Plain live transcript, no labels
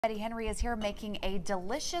Betty Henry is here making a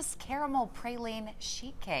delicious caramel praline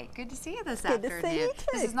sheet cake. Good to see you this afternoon. Good to see you too.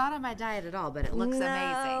 This is not on my diet at all, but it looks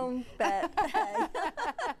amazing. But hey.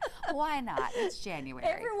 Why not? It's January.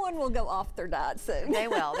 Everyone will go off their diet soon. They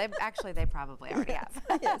will. They probably already have.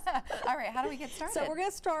 Yes. All right, how do we get started? So we're going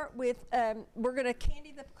to start with, we're going to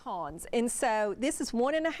candy the pecans. And so this is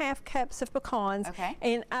 1.5 cups of pecans. Okay.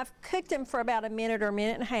 And I've cooked them for about a minute or a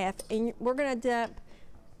minute and a half. And we're going to dump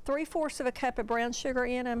 3/4 of a cup of brown sugar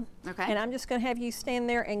in them. Okay. And I'm just going to have you stand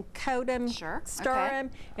there and coat them, stir them,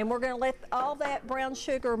 and we're going to let all that brown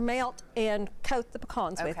sugar melt and coat the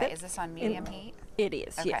pecans with it. Okay, is this on medium heat? It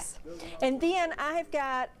is, okay. Yes. And then I have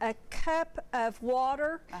got a cup of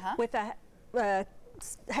water with a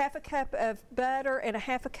half a cup of butter and a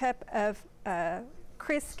half a cup of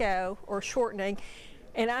Crisco or shortening,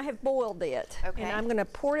 and I have boiled it. Okay. And I'm going to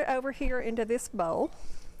pour it over here into this bowl.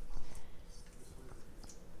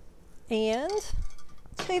 And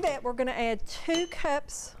to that, we're going to add 2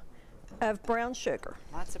 cups of brown sugar.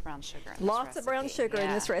 Lots of brown sugar in this Lots of brown sugar in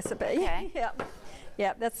this recipe. Okay. Yep.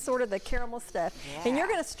 Yep, that's sort of the caramel stuff. Yeah. And you're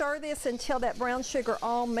going to stir this until that brown sugar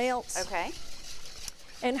all melts. Okay.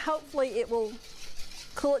 And hopefully it will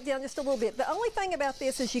cool it down just a little bit. The only thing about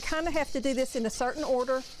this is you kind of have to do this in a certain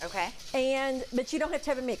order. Okay. But you don't have to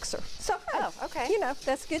have a mixer. So, okay. You know,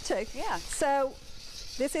 that's good too. Yeah. So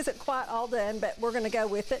this isn't quite all done, but we're going to go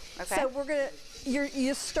with it. Okay. So we're going to,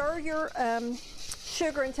 you stir your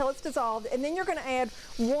sugar until it's dissolved, and then you're going to add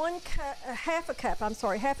half a cup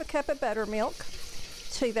of buttermilk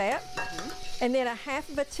to that, and then a half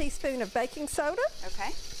of a teaspoon of baking soda.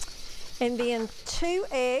 Okay. And then 2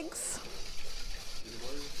 eggs.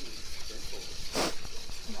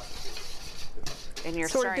 And you're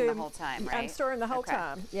stirring the whole time, right? I'm stirring the whole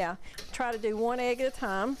time, yeah. Try to do 1 egg at a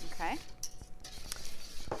time. Okay.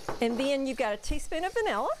 And then you've got a teaspoon of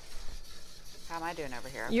vanilla. How am I doing over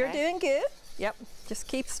here? Okay. You're doing good. Yep, just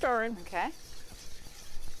keep stirring. Okay.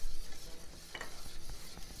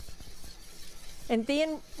 And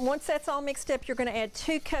then once that's all mixed up, you're going to add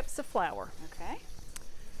 2 cups of flour. Okay.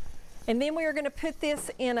 And then we are going to put this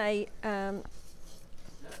in a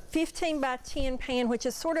 15 by 10 pan, which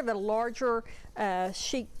is sort of a larger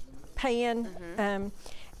sheet pan.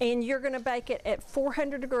 And you're going to bake it at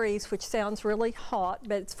 400 degrees, which sounds really hot,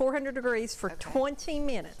 but it's 400 degrees for 20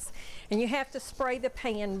 minutes. And you have to spray the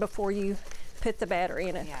pan before you put the batter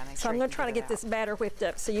in it. Yeah, so I'm going to try to get this batter whipped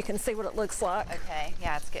up so you can see what it looks like. Okay,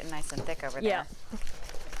 yeah, it's getting nice and thick over there. Yeah.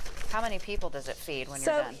 How many people does it feed when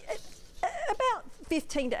you're done? About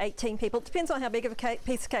 15 to 18 people. It depends on how big of a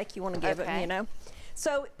piece of cake you want to give it, you know.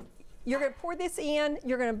 So you're going to pour this in,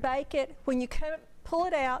 you're going to bake it. When you pull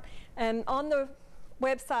it out, and on the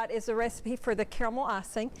website is a recipe for the caramel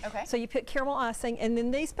icing. Okay. So you put caramel icing, and then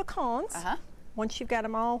these pecans, once you've got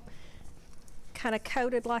them all kind of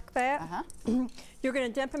coated like that, you're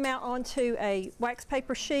going to dump them out onto a wax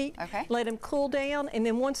paper sheet, let them cool down, and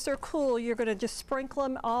then once they're cool, you're going to just sprinkle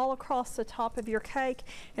them all across the top of your cake,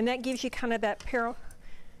 and that gives you kind of that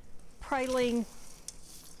praline.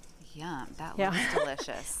 Yum, that looks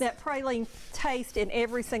delicious. That praline taste in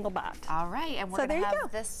every single bite. All right, and we're going to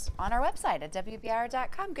have this on our website at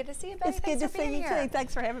WBIR.com. Good to see you, Betty. It's good to see you too.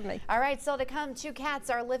 Thanks for having me. All right, still to come, 2 cats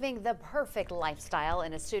are living the perfect lifestyle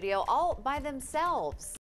in a studio all by themselves.